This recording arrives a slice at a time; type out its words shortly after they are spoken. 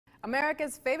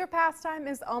America's favorite pastime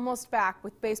is almost back,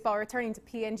 with baseball returning to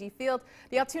P&G Field.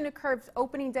 The Altoona Curve's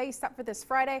opening day is set for this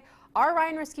Friday. Our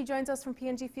Ryan Risky joins us from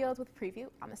P&G Field with a preview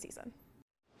on the season.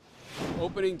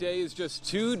 Opening day is just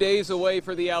 2 days away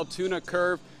for the Altoona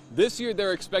Curve. This year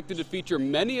they're expected to feature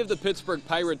many of the Pittsburgh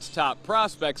Pirates' top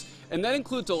prospects, and that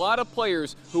includes a lot of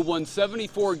players who won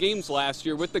 74 games last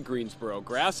year with the Greensboro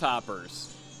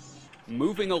Grasshoppers.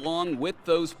 Moving along with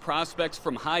those prospects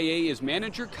from High A is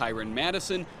manager Kyron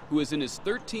Madison, who is in his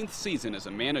 13th season as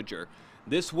a manager.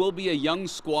 This will be a young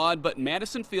squad, but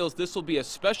Madison feels this will be a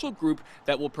special group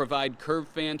that will provide Curve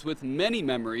fans with many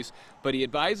memories, but he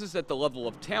advises that the level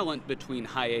of talent between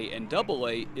High A and Double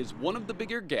A is one of the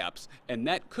bigger gaps, and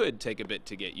that could take a bit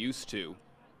to get used to.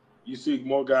 You see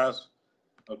more guys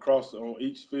across on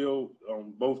each field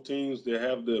on both teams that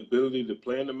have the ability to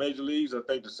play in the major leagues. I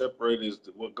think the separator is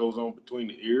what goes on between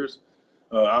the ears.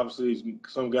 Obviously,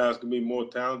 some guys can be more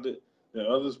talented than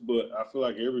others, but I feel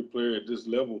like every player at this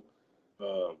level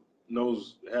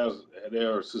they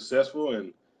are successful,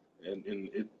 and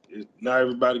not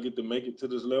everybody get to make it to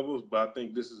this level, but I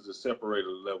think this is the separator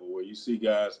level where you see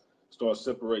guys start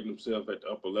separating themselves at the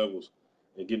upper levels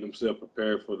and getting themselves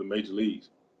prepared for the major leagues.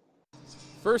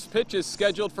 First pitch is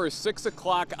scheduled for 6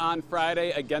 o'clock on Friday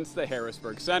against the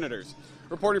Harrisburg Senators.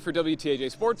 Reporting for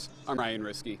WTAJ Sports, I'm Ryan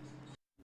Risky.